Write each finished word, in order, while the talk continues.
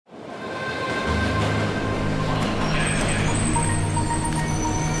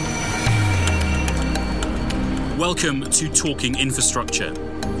Welcome to Talking Infrastructure,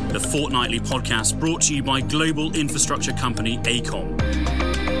 the fortnightly podcast brought to you by global infrastructure company AECOM.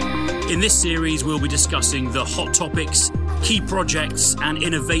 In this series, we'll be discussing the hot topics, key projects and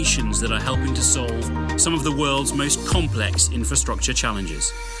innovations that are helping to solve some of the world's most complex infrastructure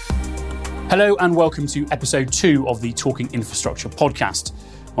challenges. Hello and welcome to episode 2 of the Talking Infrastructure podcast.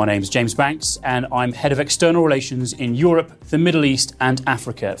 My name is James Banks and I'm Head of External Relations in Europe, the Middle East and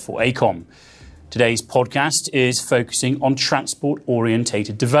Africa for AECOM. Today's podcast is focusing on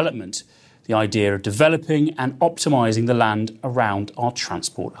transport-orientated development, the idea of developing and optimising the land around our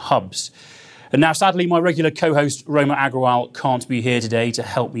transport hubs. And now, sadly, my regular co-host Roma Agrawal can't be here today to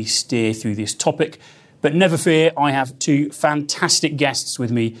help me steer through this topic, but never fear, I have 2 fantastic guests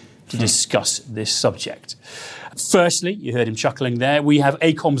with me to discuss this subject. Firstly, you heard him chuckling there, we have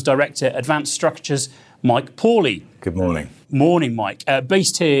AECOM's Director, Advanced Structures, Mike Pawley. Good morning. Morning, Mike.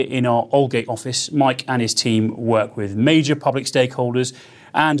 Based here in our Aldgate office, Mike and his team work with major public stakeholders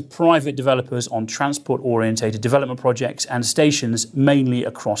and private developers on transport-orientated development projects and stations mainly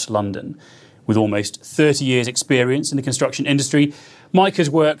across London. With almost 30 years' experience in the construction industry, Mike has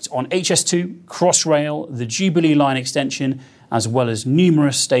worked on HS2, Crossrail, the Jubilee Line extension, as well as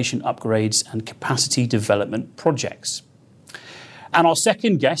numerous station upgrades and capacity development projects. And our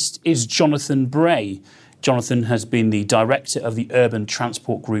second guest is Jonathan Bray. Jonathan has been the Director of the Urban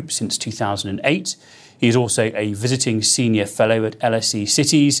Transport Group since 2008. He is also a visiting Senior Fellow at LSE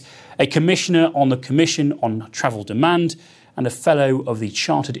Cities, a Commissioner on the Commission on Travel Demand, and a Fellow of the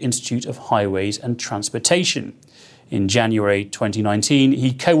Chartered Institute of Highways and Transportation. In January 2019,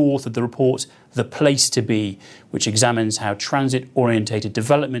 he co-authored the report The Place to Be, which examines how transit-orientated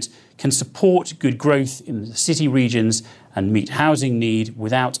development can support good growth in the city regions and meet housing need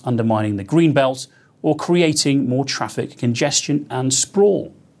without undermining the green belt or creating more traffic congestion and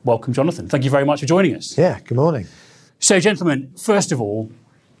sprawl. Welcome, Jonathan. Thank you very much for joining us. Yeah, good morning. So, gentlemen, first of all,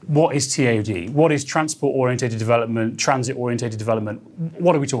 what is TOD? What is transport-orientated development, transit-orientated development?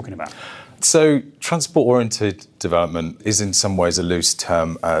 What are we talking about? So transport-oriented development is in some ways a loose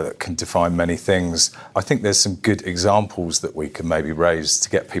term that can define many things. I think there's some good examples that we can maybe raise to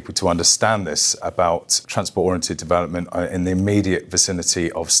get people to understand this about transport-oriented development in the immediate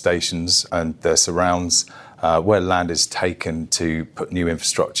vicinity of stations and their surrounds, where land is taken to put new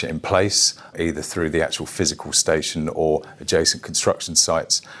infrastructure in place, either through the actual physical station or adjacent construction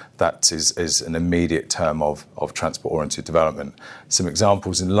sites. That is an immediate term of transport-oriented development. Some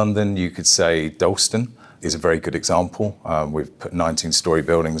examples in London, you could say Dalston is a very good example. We've put 19-storey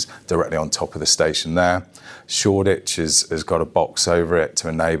buildings directly on top of the station there. Shoreditch has got a box over it to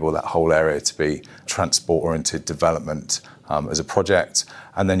enable that whole area to be transport-oriented development as a project.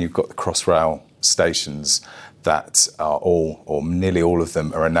 And then you've got the Crossrail stations that are all, or nearly all of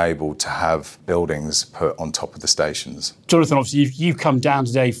them, are enabled to have buildings put on top of the stations. Jonathan, obviously you've come down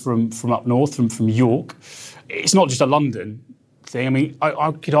today from up north, from York. It's not just a London thing. I mean,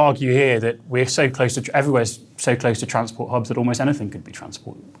 I could argue here that we're so close to, everywhere's so close to transport hubs that almost anything could be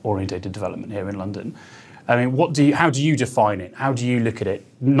transport-orientated development here in London. I mean, how do you define it? How do you look at it,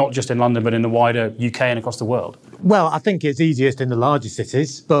 not just in London, but in the wider UK and across the world? Well, I think it's easiest in the larger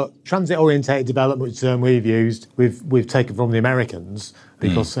cities, but transit-orientated development, which is the term we've used, we've taken from the Americans,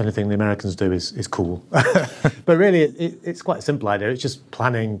 because anything the Americans do is cool. But really, it's quite a simple idea. It's just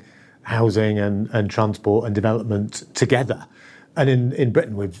planning housing and transport and development together. And in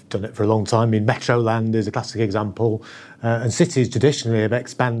Britain, we've done it for a long time. I mean, Metroland is a classic example. And cities traditionally have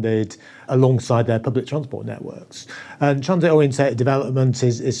expanded alongside their public transport networks. And transit-orientated development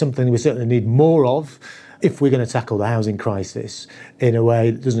is something we certainly need more of if we're going to tackle the housing crisis in a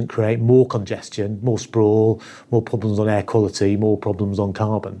way that doesn't create more congestion, more sprawl, more problems on air quality, more problems on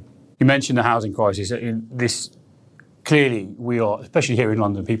carbon. You mentioned the housing crisis. Clearly, we are, especially here in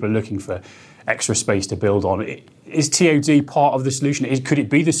London, people are looking for extra space to build on. Is TOD part of the solution? Could it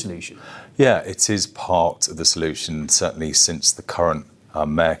be the solution? Yeah, it is part of the solution. Certainly since the current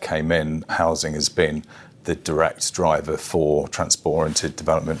mayor came in, housing has been the direct driver for transport-oriented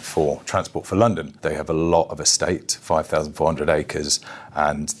development for Transport for London. They have a lot of estate, 5,400 acres,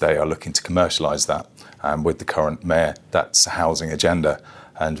 and they are looking to commercialise that. And with the current mayor, that's a housing agenda.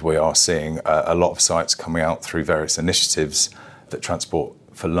 And we are seeing a lot of sites coming out through various initiatives that Transport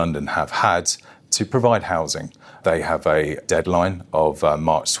for London have had to provide housing. They have a deadline of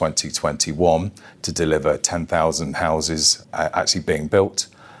March 2021 to deliver 10,000 houses actually being built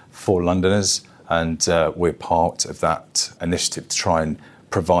for Londoners. And we're part of that initiative to try and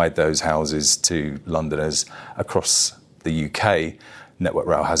provide those houses to Londoners across the UK. Network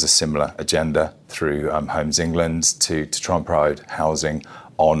Rail has a similar agenda through Homes England to try and provide housing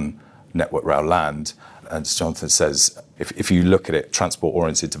on Network Rail land. as Jonathan says, if you look at it,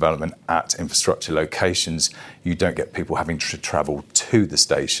 transport-oriented development at infrastructure locations, you don't get people having to travel to the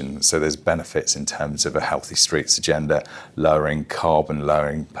station. So there's benefits in terms of a healthy streets agenda, lowering carbon,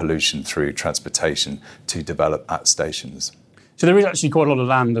 lowering pollution through transportation to develop at stations. So there is actually quite a lot of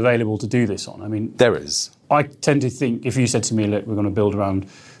land available to do this on. I mean, there is. I tend to think if you said to me, look, we're going to build around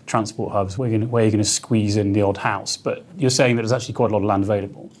transport hubs, where are you going to squeeze in the odd house? But you're saying that there's actually quite a lot of land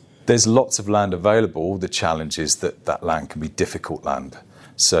available. There's lots of land available. The challenge is that land can be difficult land.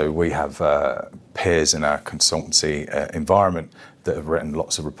 So we have peers in our consultancy environment that have written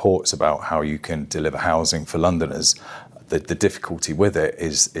lots of reports about how you can deliver housing for Londoners. The difficulty with it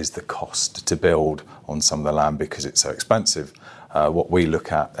is the cost to build on some of the land because it's so expensive. What we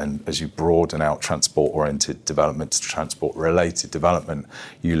look at, and as you broaden out transport-oriented development to transport-related development,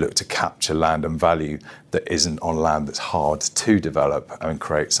 you look to capture land and value that isn't on land that's hard to develop and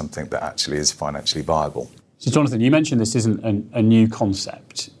create something that actually is financially viable. So, Jonathan, you mentioned this isn't a new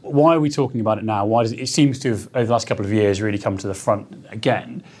concept. Why are we talking about it now? Why does it seems to have, over the last couple of years, really come to the front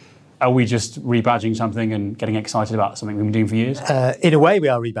again? Are we just rebadging something and getting excited about something we've been doing for years? In a way, we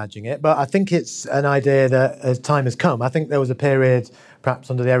are rebadging it, but I think it's an idea that as time has come, I think there was a period, perhaps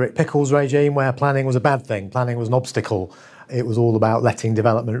under the Eric Pickles regime, where planning was a bad thing. Planning was an obstacle. It was all about letting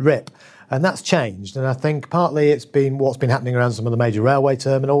development rip. And that's changed. And I think partly it's been what's been happening around some of the major railway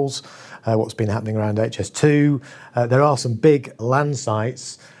terminals, what's been happening around HS2. There are some big land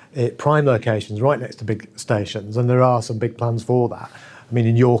sites, prime locations right next to big stations, and there are some big plans for that. I mean,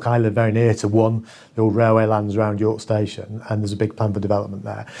 in York, I live very near to one, the old railway lands around York Station, and there's a big plan for development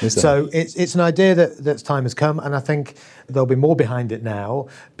there. So it's an idea that's time has come, and I think there'll be more behind it now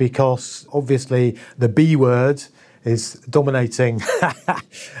because obviously the B word is dominating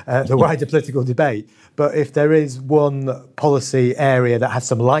the wider political debate. But if there is one policy area that has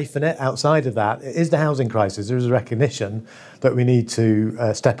some life in it outside of that, it is the housing crisis. There is a recognition that we need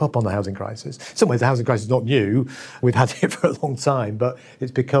to step up on the housing crisis. In some ways, the housing crisis is not new. We've had it for a long time, but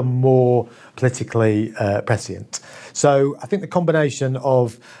it's become more politically prescient. So I think the combination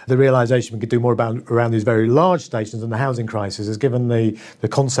of the realisation we could do more around these very large stations and the housing crisis has given the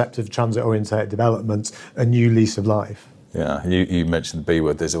concept of transit-orientated development a new lease of life. Yeah, you mentioned the B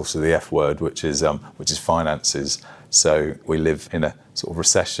word. There's also the F word, which is finances. So we live in a sort of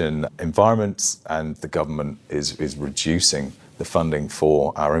recession environment, and the government is reducing the funding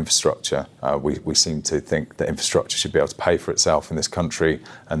for our infrastructure. We seem to think that infrastructure should be able to pay for itself in this country,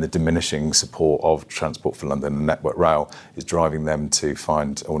 and the diminishing support of Transport for London and Network Rail is driving them to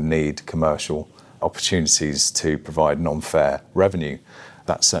find or need commercial opportunities to provide non-fare revenue.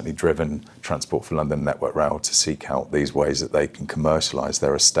 That's certainly driven Transport for London Network Rail to seek out these ways that they can commercialise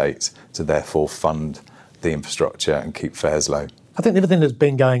their estate to therefore fund the infrastructure and keep fares low. I think the other thing that's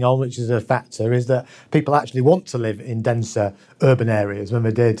been going on, which is a factor, is that people actually want to live in denser urban areas. When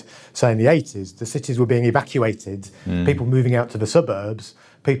they did, say, in the 80s, the cities were being evacuated, people moving out to the suburbs,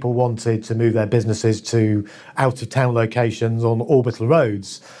 people wanted to move their businesses to out-of-town locations on orbital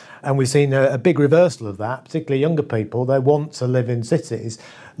roads. And we've seen a big reversal of that, particularly younger people. They want to live in cities.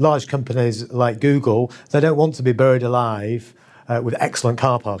 Large companies like Google, they don't want to be buried alive with excellent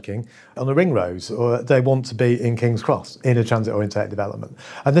car parking on the ring roads, or they want to be in King's Cross in a transit-orientated development.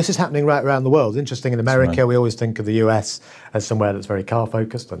 And this is happening right around the world. Interesting, in America, we always think of the US as somewhere that's very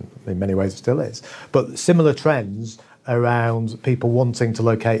car-focused, and in many ways it still is. But similar trends around people wanting to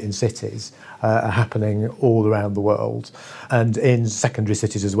locate in cities are happening all around the world, and in secondary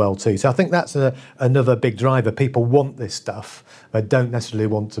cities as well too. So I think that's another big driver. People want this stuff. They don't necessarily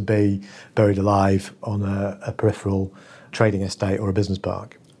want to be buried alive on a peripheral trading estate or a business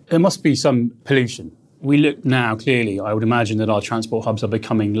park. There must be some pollution. We look now, clearly, I would imagine that our transport hubs are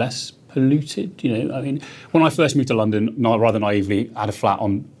becoming less polluted. You know, I mean, when I first moved to London, rather naively, I had a flat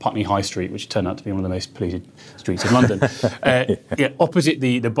on Putney High Street, which turned out to be one of the most polluted streets of London. Opposite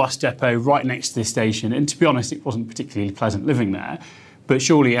the bus depot, right next to the station. And to be honest, it wasn't particularly pleasant living there. But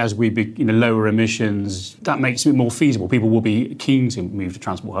surely as we lower emissions, that makes it more feasible. People will be keen to move to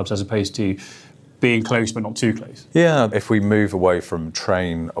transport hubs as opposed to being close but not too close. Yeah, if we move away from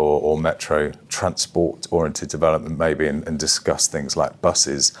train or metro transport-oriented development maybe and discuss things like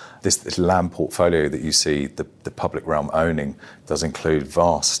buses, this land portfolio that you see the public realm owning does include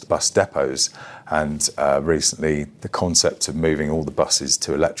vast bus depots. And recently the concept of moving all the buses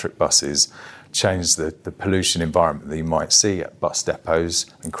to electric buses changed the pollution environment that you might see at bus depots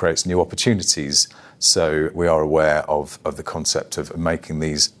and creates new opportunities. So we are aware of the concept of making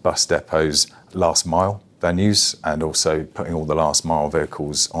these bus depots last mile venues and also putting all the last mile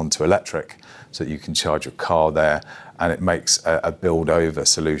vehicles onto electric so that you can charge your car there and it makes a build-over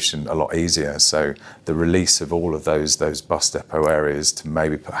solution a lot easier. So the release of all of those bus depot areas to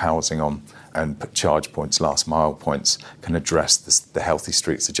maybe put housing on and put charge points, last mile points, can address the Healthy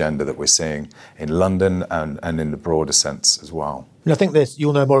Streets agenda that we're seeing in London and in the broader sense as well. And I think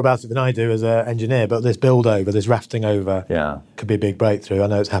you'll know more about it than I do as an engineer, but this build over, this rafting over, could be a big breakthrough. I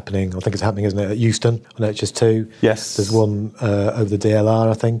know it's happening. I think it's happening, isn't it, at Euston on HS2? Yes. There's one over the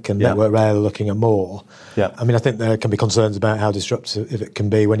DLR, I think, and Network Rail are looking at more. Yeah. I mean, I think there can be concerns about how disruptive it can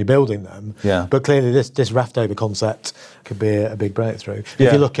be when you're building them. Yeah. But clearly this raft over concept could be a big breakthrough. Yeah.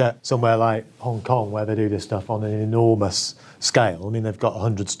 If you look at somewhere like Hong Kong, where they do this stuff on an enormous scale, I mean, they've got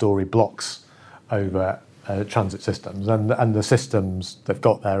 100-storey blocks over transit systems, and the systems they've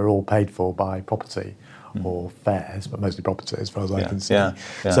got there are all paid for by property or fares, but mostly property as far as I can see. Yeah.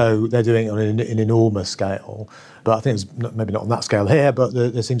 So they're doing it on an enormous scale. But I think it's maybe not on that scale here, but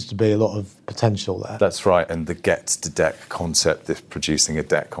there seems to be a lot of potential there. That's right, and the get-to-deck concept of producing a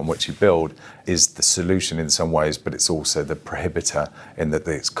deck on which you build is the solution in some ways, but it's also the prohibitor in that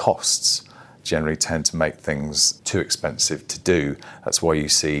its costs generally tend to make things too expensive to do. That's why you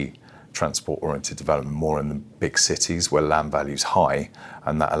see transport-oriented development more in the big cities where land value's high,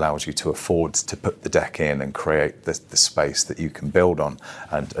 and that allows you to afford to put the deck in and create the space that you can build on.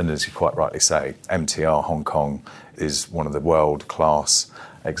 And as you quite rightly say, MTR Hong Kong is one of the world-class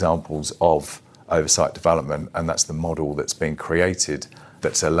examples of oversight development, and that's the model that's been created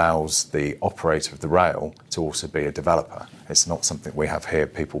that allows the operator of the rail to also be a developer. It's not something we have here.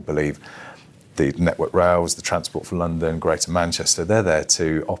 People believe the Network Rails, the Transport for London, Greater Manchester, they're there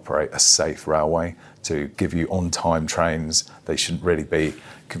to operate a safe railway, to give you on-time trains. They shouldn't really be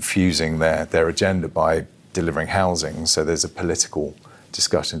confusing their agenda by delivering housing. So there's a political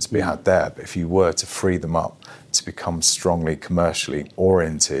discussion to be had there. But if you were to free them up to become strongly commercially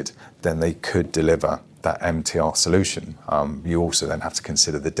oriented, then they could deliver that MTR solution. You also then have to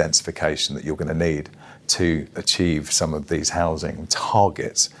consider the densification that you're going to need to achieve some of these housing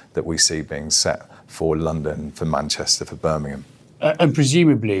targets that we see being set for London, for Manchester, for Birmingham. And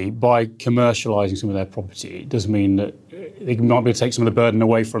presumably, by commercialising some of their property, it does mean that they might be able to take some of the burden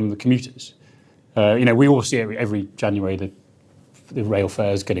away from the commuters. We all see every January the rail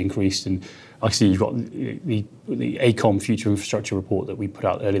fares get increased, and I see you've got the AECOM Future Infrastructure report that we put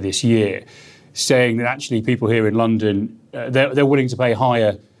out earlier this year, saying that actually people here in London, they're willing to pay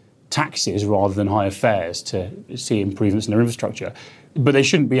higher taxes rather than higher fares to see improvements in their infrastructure. But they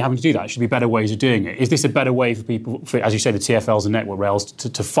shouldn't be having to do that. There should be better ways of doing it. Is this a better way for people, as you say, the TfLs and Network Rails,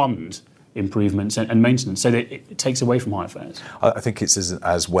 to fund improvements and maintenance so that it takes away from higher fares? I think it's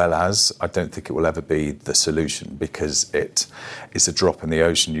as well as. I don't think it will ever be the solution because it's a drop in the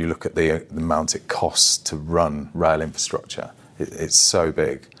ocean. You look at the amount it costs to run rail infrastructure. It's so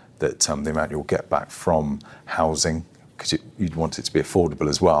big that the amount you'll get back from housing, because you'd want it to be affordable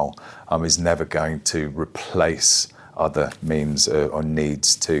as well, is never going to replace other means or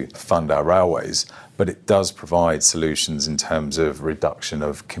needs to fund our railways. But it does provide solutions in terms of reduction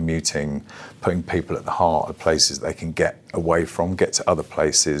of commuting, putting people at the heart of places they can get away from, get to other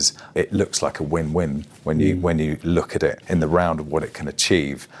places. It looks like a win-win when you look at it in the round of what it can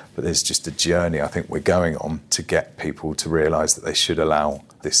achieve. But there's just a journey I think we're going on to get people to realise that they should allow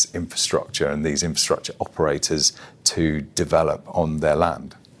this infrastructure and these infrastructure operators to develop on their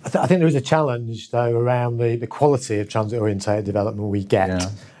land. I think there is a challenge, though, around the quality of transit-orientated development we get,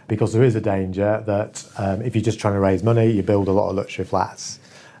 because there is a danger that if you're just trying to raise money, you build a lot of luxury flats,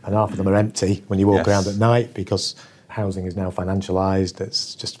 and half of them are empty when you walk around at night because housing is now financialised.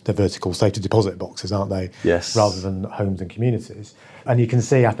 It's just the vertical safety deposit boxes, aren't they? Yes. Rather than homes and communities. And you can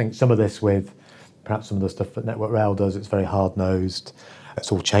see, I think, some of this with perhaps some of the stuff that Network Rail does. It's very hard-nosed.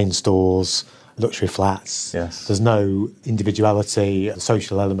 It's all chain stores, luxury flats. Yes. There's no individuality. The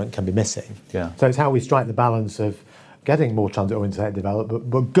social element can be missing. Yeah. So it's how we strike the balance of getting more transit-orientated development,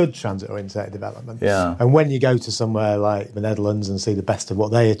 but good transit-orientated development. Yeah. And when you go to somewhere like the Netherlands and see the best of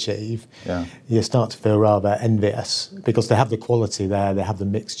what they achieve, you start to feel rather envious because they have the quality there, they have the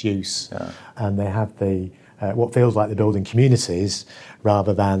mixed use, and they have the what feels like they're building communities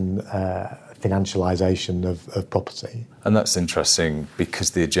rather than financialisation of property. And that's interesting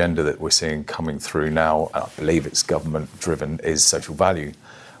because the agenda that we're seeing coming through now, and I believe it's government-driven, is social value,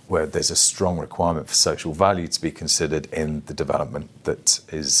 where there's a strong requirement for social value to be considered in the development that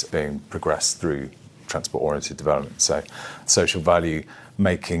is being progressed through transport-oriented development. So social value,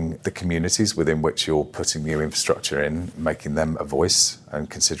 making the communities within which you're putting new infrastructure in, making them a voice and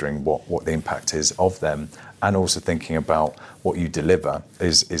considering what the impact is of them, and also thinking about what you deliver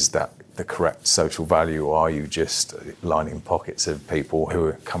is that the correct social value, or are you just lining pockets of people who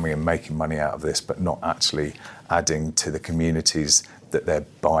are coming and making money out of this but not actually adding to the communities that they're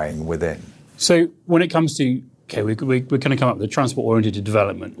buying within? So when it comes to, we're going to come up with a transport-oriented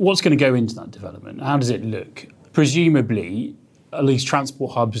development. What's going to go into that development? How does it look? Presumably, at least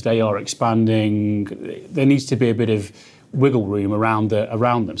transport hubs, they are expanding. There needs to be a bit of wiggle room around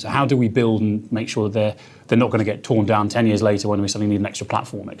them. So how do we build and make sure that they're not going to get torn down 10 years later when we suddenly need an extra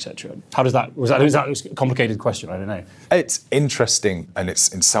platform, etc.? How does that? Is that a complicated question? I don't know. It's interesting, and it's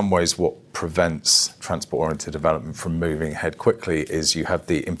in some ways what prevents transport-oriented development from moving ahead quickly is you have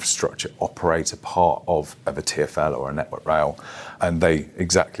the infrastructure operator part of a TfL or a Network Rail, and they,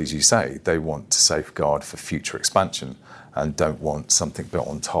 exactly as you say, they want to safeguard for future expansion and don't want something built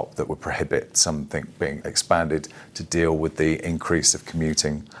on top that would prohibit something being expanded to deal with the increase of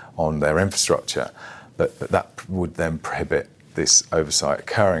commuting on their infrastructure. But that would then prohibit this oversight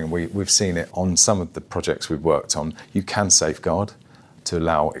occurring. We've seen it on some of the projects we've worked on. You can safeguard to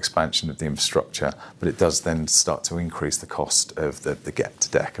allow expansion of the infrastructure, but it does then start to increase the cost of the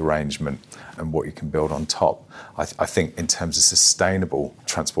get-to-deck arrangement and what you can build on top. I think in terms of sustainable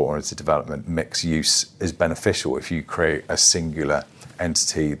transport-oriented development, mixed use is beneficial. If you create a singular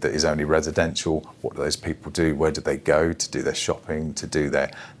entity that is only residential, what do those people do? Where do they go to do their shopping, to do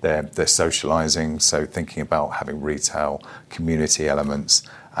their socialising? So thinking about having retail, community elements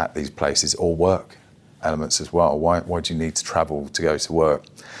at these places, or work elements as well. Why do you need to travel to go to work?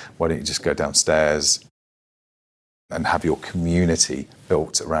 Why don't you just go downstairs and have your community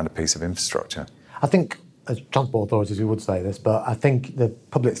built around a piece of infrastructure? I think, as transport authorities, we would say this, but I think the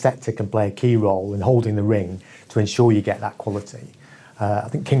public sector can play a key role in holding the ring to ensure you get that quality. I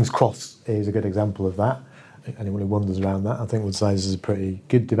think King's Cross is a good example of that. Anyone who wanders around that, I think, would say this is a pretty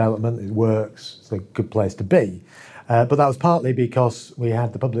good development. It works. It's a good place to be. But that was partly because we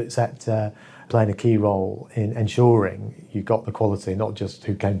had the public sector playing a key role in ensuring you got the quality, not just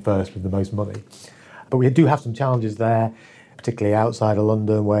who came first with the most money. But we do have some challenges there, particularly outside of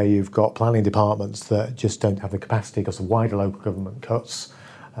London, where you've got planning departments that just don't have the capacity because of wider local government cuts.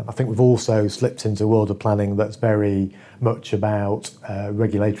 I think we've also slipped into a world of planning that's very much about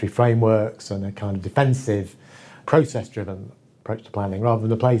regulatory frameworks and a kind of defensive, process-driven approach to planning rather than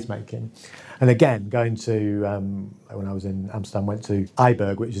the placemaking. And again, going to, when I was in Amsterdam, went to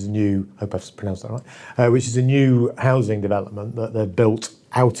Eiberg, which is a new, I hope I've pronounced that right, which is a new housing development that they've built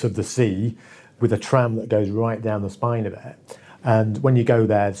out of the sea with a tram that goes right down the spine of it. And when you go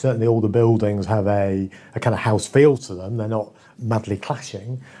there, certainly all the buildings have a kind of house feel to them. They're not madly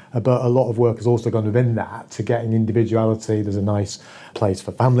clashing, but a lot of work has also gone within that to get an individuality. There's a nice place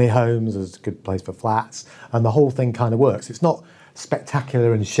for family homes, there's a good place for flats, and the whole thing kind of works. It's not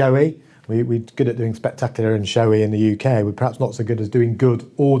spectacular and showy. We're good at doing spectacular and showy in the UK. We're perhaps not so good as doing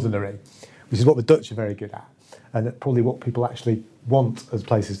good ordinary, which is what the Dutch are very good at, and probably what people actually want as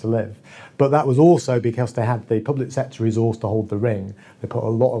places to live. But that was also because they had the public sector resource to hold the ring. They put a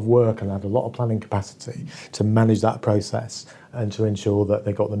lot of work and had a lot of planning capacity to manage that process and to ensure that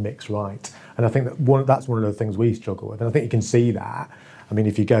they got the mix right. And I think that's one of the things we struggle with. And I think you can see that. I mean,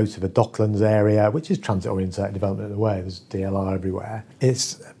 if you go to the Docklands area, which is transit-oriented development in a way, there's DLR everywhere.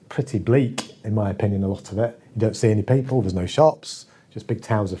 It's pretty bleak, in my opinion, a lot of it. You don't see any people, there's no shops, just big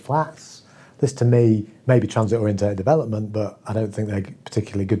towers of flats. This, to me, may be transit-oriented development, but I don't think they're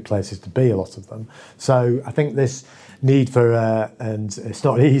particularly good places to be, a lot of them. So I think this need for, and it's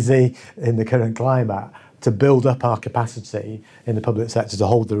not easy in the current climate, to build up our capacity in the public sector to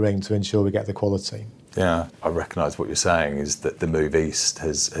hold the ring to ensure we get the quality. Yeah, I recognise what you're saying is that the move east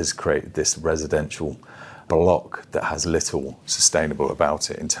has created this residential block that has little sustainable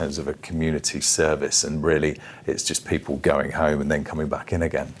about it in terms of a community service, and really it's just people going home and then coming back in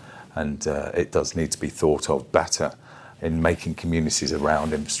again. And it does need to be thought of better in making communities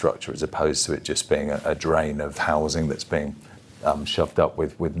around infrastructure as opposed to it just being a drain of housing that's being shoved up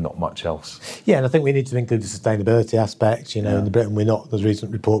with not much else. Yeah, and I think we need to include the sustainability aspect. You know, in Britain there's a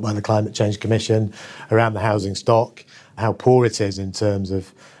recent report by the Climate Change Commission around the housing stock, how poor it is in terms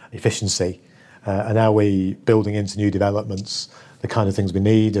of efficiency, and how we building into new developments the kind of things we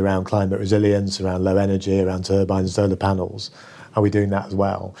need around climate resilience, around low energy, around turbines and solar panels. Are we doing that as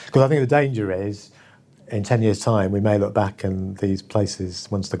well? Because I think the danger is, in 10 years' time, we may look back and these places,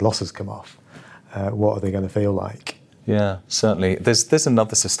 once the glosses come off, what are they going to feel like? Yeah, certainly. There's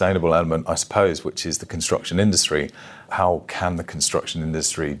another sustainable element, I suppose, which is the construction industry. How can the construction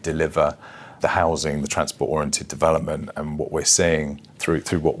industry deliver the housing, the transport-oriented development? And what we're seeing through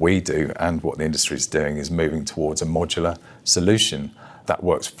what we do and what the industry is doing is moving towards a modular solution that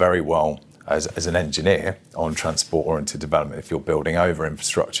works very well as an engineer on transport-oriented development if you're building over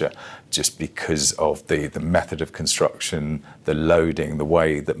infrastructure, just because of the method of construction, the loading, the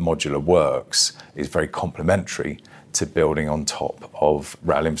way that modular works is very complementary to building on top of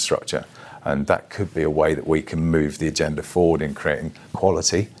rail infrastructure. And that could be a way that we can move the agenda forward in creating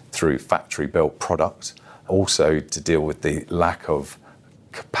quality through factory-built product, also to deal with the lack of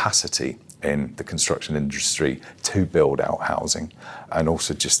capacity in the construction industry to build out housing, and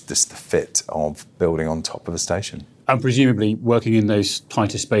also just the fit of building on top of a station. And presumably working in those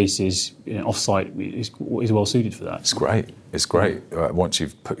tighter spaces, off-site is well suited for that. It's great. It's great. Once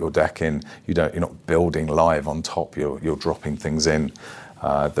you've put your deck in, you're not building live on top. You're dropping things in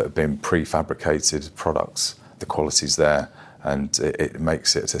that have been prefabricated products. The quality's there, and it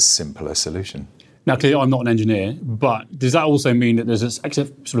makes it a simpler solution. Now, clearly, I'm not an engineer, but does that also mean that there's a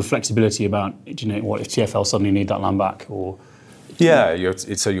sort of flexibility about, what if TfL suddenly need that land back, or? Yeah,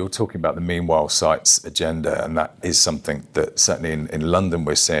 so you're talking about the meanwhile sites agenda, and that is something that certainly in London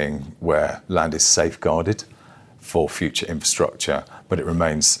we're seeing where land is safeguarded for future infrastructure, but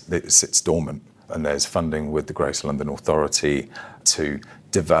it sits dormant, and there's funding with the Greater London Authority to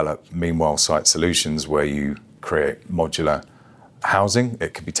develop meanwhile site solutions where you create modular housing.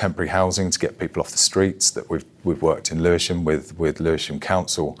 It could be temporary housing to get people off the streets. That we've worked in Lewisham with Lewisham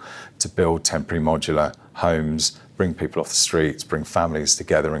Council to build temporary modular homes, bring people off the streets, bring families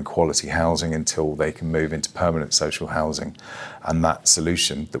together in quality housing until they can move into permanent social housing. And that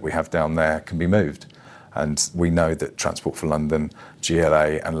solution that we have down there can be moved. And we know that Transport for London,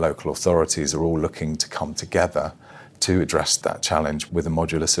 GLA and local authorities are all looking to come together to address that challenge with a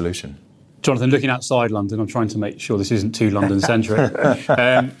modular solution. Jonathan, looking outside London, I'm trying to make sure this isn't too London-centric.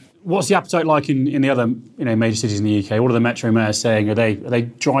 What's the appetite like in the other major cities in the UK? What are the metro mayors saying? Are they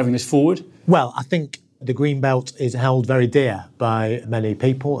driving this forward? Well, I think the Green Belt is held very dear by many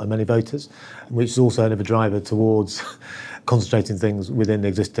people and many voters, which is also another driver towards concentrating things within the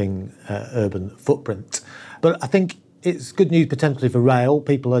existing urban footprint. But I think it's good news potentially for rail.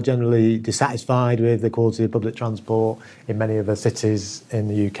 People are generally dissatisfied with the quality of public transport in many of the cities in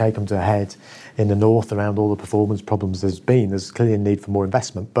the UK, come to a head in the north around all the performance problems there's been. There's clearly a need for more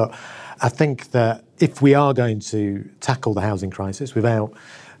investment. But I think that if we are going to tackle the housing crisis without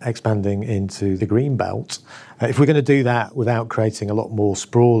expanding into the Green Belt, if we're going to do that without creating a lot more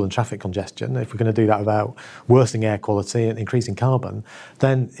sprawl and traffic congestion, if we're going to do that without worsening air quality and increasing carbon,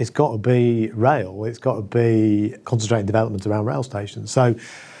 then it's got to be rail. It's got to be concentrating development around rail stations. So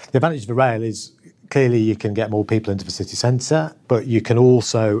the advantage for rail is clearly you can get more people into the city centre, but you can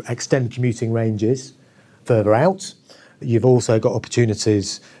also extend commuting ranges further out. You've also got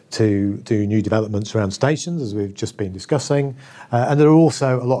opportunities to do new developments around stations, as we've just been discussing. And there are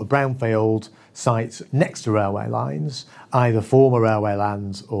also a lot of brownfield sites next to railway lines, either former railway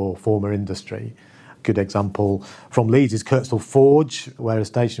lands or former industry. Good example from Leeds is Kirkstall Forge, where a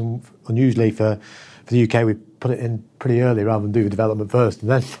station, unusually for the UK, we put it in pretty early rather than do the development first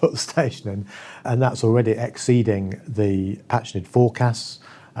and then put the station in. And that's already exceeding the patronage forecasts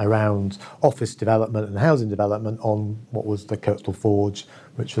around office development and housing development on what was the Kirkstall Forge,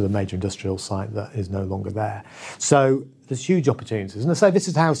 which was a major industrial site that is no longer there. So there's huge opportunities. And I say this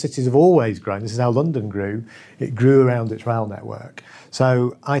is how cities have always grown. This is how London grew. It grew around its rail network.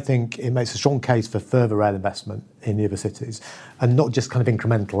 So I think it makes a strong case for further rail investment in the other cities, and not just kind of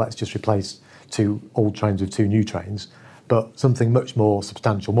incremental, let's just replace 2 old trains with 2 new trains, but something much more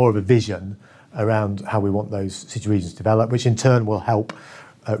substantial, more of a vision around how we want those city regions to develop, which in turn will help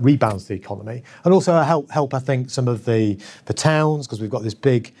rebalance the economy, and also help I think some of the towns, because we've got this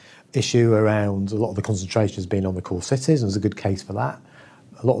big issue around a lot of the concentration has been on the core cities, and there's a good case for that.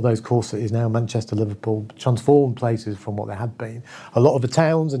 A lot of those core cities now, Manchester, Liverpool, transformed places from what they had been. A lot of the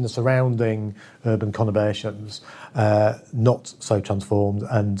towns in the surrounding urban conurbations not so transformed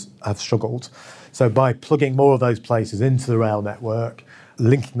and have struggled. So by plugging more of those places into the rail network,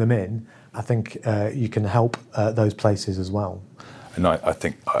 linking them in, I think you can help those places as well. And I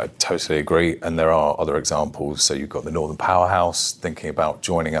think I totally agree. And there are other examples. So you've got the Northern Powerhouse thinking about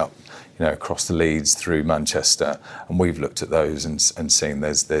joining up, across the Leeds through Manchester. And we've looked at those and seen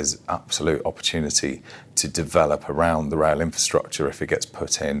there's absolute opportunity to develop around the rail infrastructure if it gets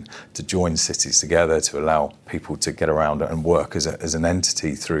put in, to join cities together, to allow people to get around it and work as an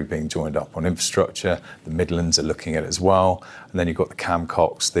entity through being joined up on infrastructure. The Midlands are looking at it as well. And then you've got the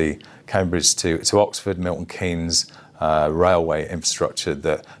Camcox, the Cambridge to Oxford, Milton Keynes, railway infrastructure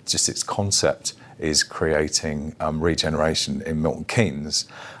that just its concept is creating regeneration in Milton Keynes.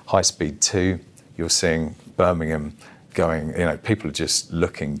 High Speed 2, you're seeing Birmingham going, people are just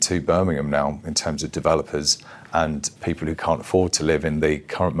looking to Birmingham now in terms of developers, and people who can't afford to live in the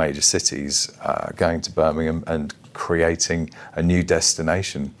current major cities going to Birmingham and creating a new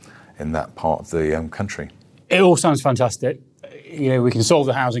destination in that part of the country. It all sounds fantastic. We can solve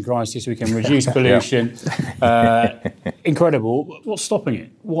the housing crisis, we can reduce pollution. Incredible. What's stopping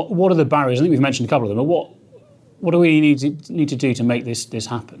it? What are the barriers? I think we've mentioned a couple of them, but what do we need to do to make this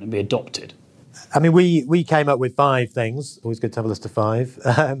happen and be adopted? I mean, we came up with 5 things. Always good to have a list of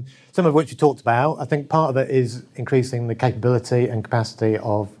 5. Some of which we talked about. I think part of it is increasing the capability and capacity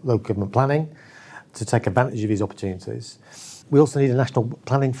of local government planning to take advantage of these opportunities. We also need a national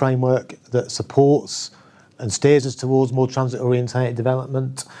planning framework that supports and steers us towards more transit-orientated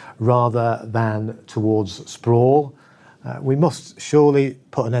development rather than towards sprawl. We must surely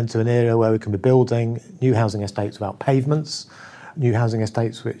put an end to an era where we can be building new housing estates without pavements, new housing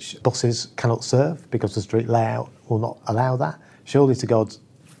estates which buses cannot serve because the street layout will not allow that. Surely to God,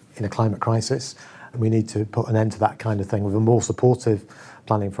 in a climate crisis, we need to put an end to that kind of thing with a more supportive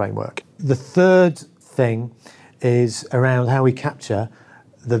planning framework. The third thing is around how we capture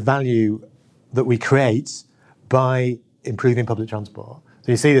the value that we create by improving public transport.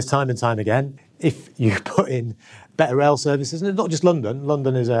 So you see this time and time again. If you put in better rail services, and it's not just London.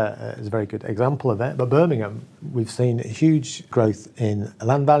 London is a very good example of it, but Birmingham, we've seen huge growth in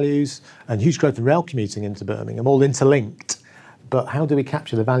land values and huge growth in rail commuting into Birmingham, all interlinked. But how do we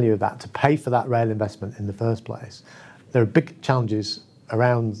capture the value of that to pay for that rail investment in the first place? There are big challenges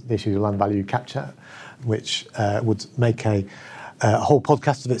around the issue of land value capture, which would make a whole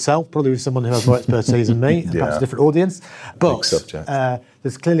podcast of itself, probably with someone who has more expertise than me, and perhaps a different audience. But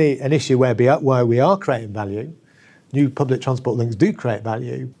there's clearly an issue where we are creating value. New public transport links do create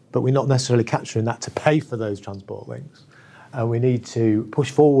value, but we're not necessarily capturing that to pay for those transport links. And we need to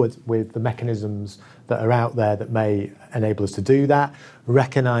push forward with the mechanisms that are out there that may enable us to do that,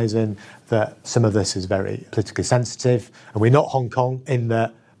 recognising that some of this is very politically sensitive. And we're not Hong Kong in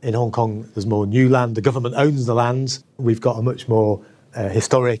that in Hong Kong there's more new land, the government owns the land. We've got a much more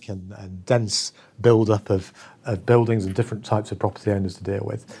historic and dense build-up of buildings and different types of property owners to deal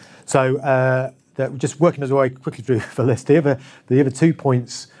with. So just working our way quickly through the list, the other 2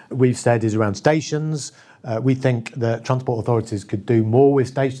 points we've said is around stations. We think that transport authorities could do more with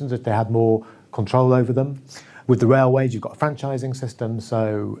stations if they had more control over them. With the railways, you've got a franchising system,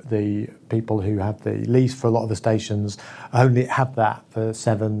 so the people who have the lease for a lot of the stations only have that for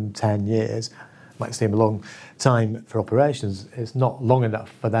 7-10 years. Might seem a long time for operations. It's not long enough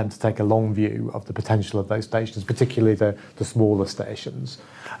for them to take a long view of the potential of those stations, particularly the smaller stations.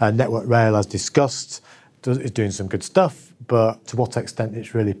 Network Rail, as discussed, is doing some good stuff, but to what extent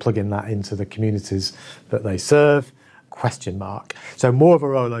it's really plugging that into the communities that they serve? Question mark. So more of a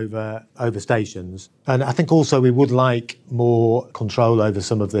rollover over stations. And I think also we would like more control over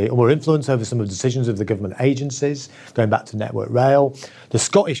or more influence over some of the decisions of the government agencies, going back to Network Rail. The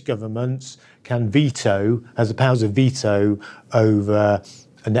Scottish government has the powers of veto over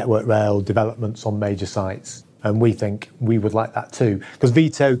a Network Rail developments on major sites. And we think we would like that too, because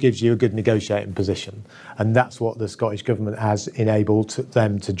veto gives you a good negotiating position. And that's what the Scottish government has enabled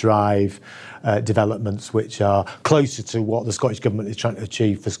them to drive developments which are closer to what the Scottish government is trying to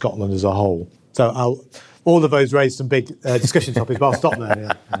achieve for Scotland as a whole. So all of those raise some big discussion topics, but I'll stop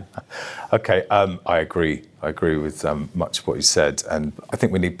there. Yeah. Okay, I agree. I agree with much of what you said. And I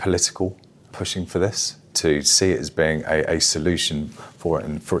think we need political pushing for this to see it as being a solution for it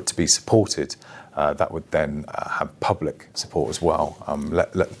and for it to be supported. That would then have public support as well.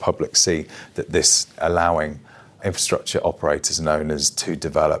 Let the public see that this allowing infrastructure operators and owners to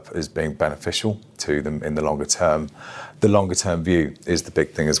develop is being beneficial to them in the longer term. The longer term view is the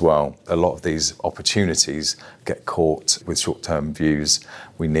big thing as well. A lot of these opportunities get caught with short term views.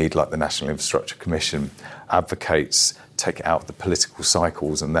 We need, like the National Infrastructure Commission, advocates take it out of the political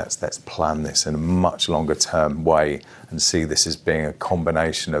cycles and let's plan this in a much longer term way and see this as being a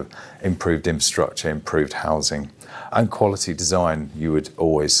combination of improved infrastructure, improved housing and quality design. You would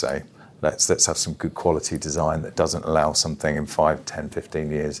always say, let's have some good quality design that doesn't allow something in 5, 10, 15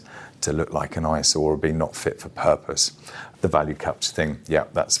 years to look like an eyesore or be not fit for purpose. The value capture thing,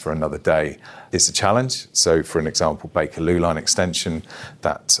 that's for another day. It's a challenge. So for an example, Bakerloo Line extension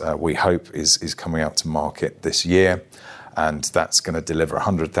that we hope is coming out to market this year. And that's going to deliver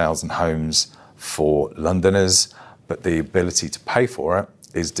 100,000 homes for Londoners. But the ability to pay for it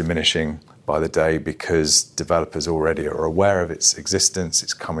is diminishing by the day because developers already are aware of its existence,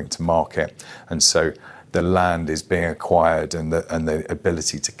 it's coming to market. And so the land is being acquired and the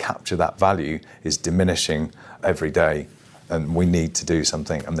ability to capture that value is diminishing every day. and we need to do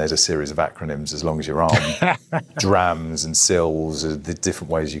something, and there's a series of acronyms as long as your arm, DRAMs and SILs, the different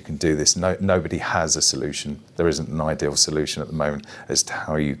ways you can do this. Nobody has a solution. There isn't an ideal solution at the moment as to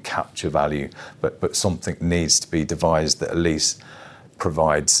how you capture value, but something needs to be devised that at least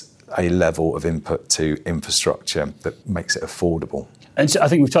provides a level of input to infrastructure that makes it affordable. And so I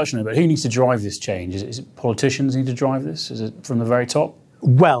think we've touched on it, but who needs to drive this change? Is it politicians need to drive this? Is it from the very top?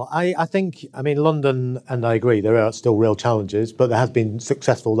 Well, I think, London, and I agree, there are still real challenges, but there has been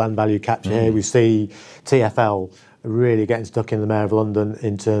successful land value capture here. We see TfL really getting stuck in the Mayor of London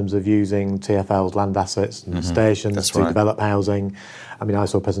in terms of using TfL's land assets and stations to develop housing. I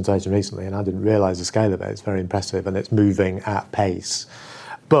saw a presentation recently and I didn't realise the scale of it. It's very impressive and it's moving at pace.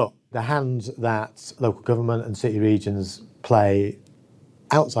 But the hand that local government and city regions play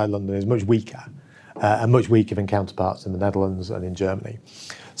outside London is much weaker. And much weaker than counterparts in the Netherlands and in Germany.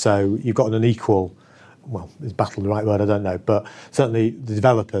 So you've got an unequal, is battle the right word? I don't know. But certainly the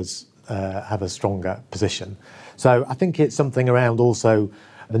developers have a stronger position. So I think it's something around also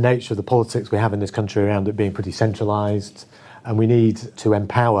the nature of the politics we have in this country around it being pretty centralised. And we need to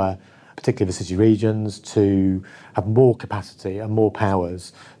empower particularly the city regions to have more capacity and more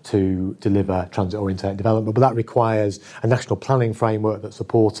powers to deliver transit-orientated development. But that requires a national planning framework that's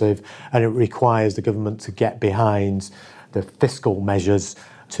supportive, and it requires the government to get behind the fiscal measures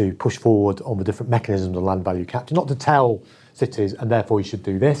to push forward on the different mechanisms of land value capture, not to tell cities, and therefore you should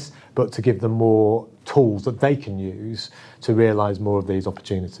do this, but to give them more tools that they can use to realise more of these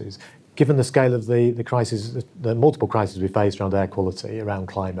opportunities. Given the scale of the crises, the multiple crises we face around air quality, around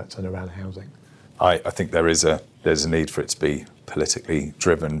climate and around housing. I think there's a need for it to be politically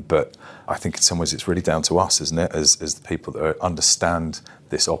driven, but I think in some ways it's really down to us, isn't it, as the people that understand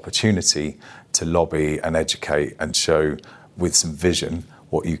this opportunity to lobby and educate and show with some vision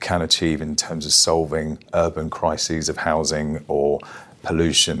what you can achieve in terms of solving urban crises of housing or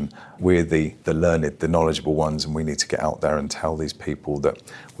pollution. We're the learned, the knowledgeable ones, and we need to get out there and tell these people that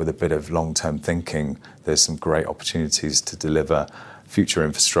with a bit of long-term thinking, there's some great opportunities to deliver future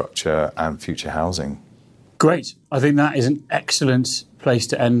infrastructure and future housing. Great. I think that is an excellent place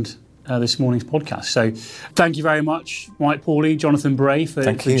to end this morning's podcast. So thank you very much, Mike Pawley, Jonathan Bray,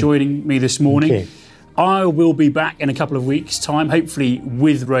 for joining me this morning. I will be back in a couple of weeks' time, hopefully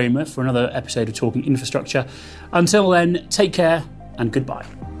with Roma, for another episode of Talking Infrastructure. Until then, take care and goodbye.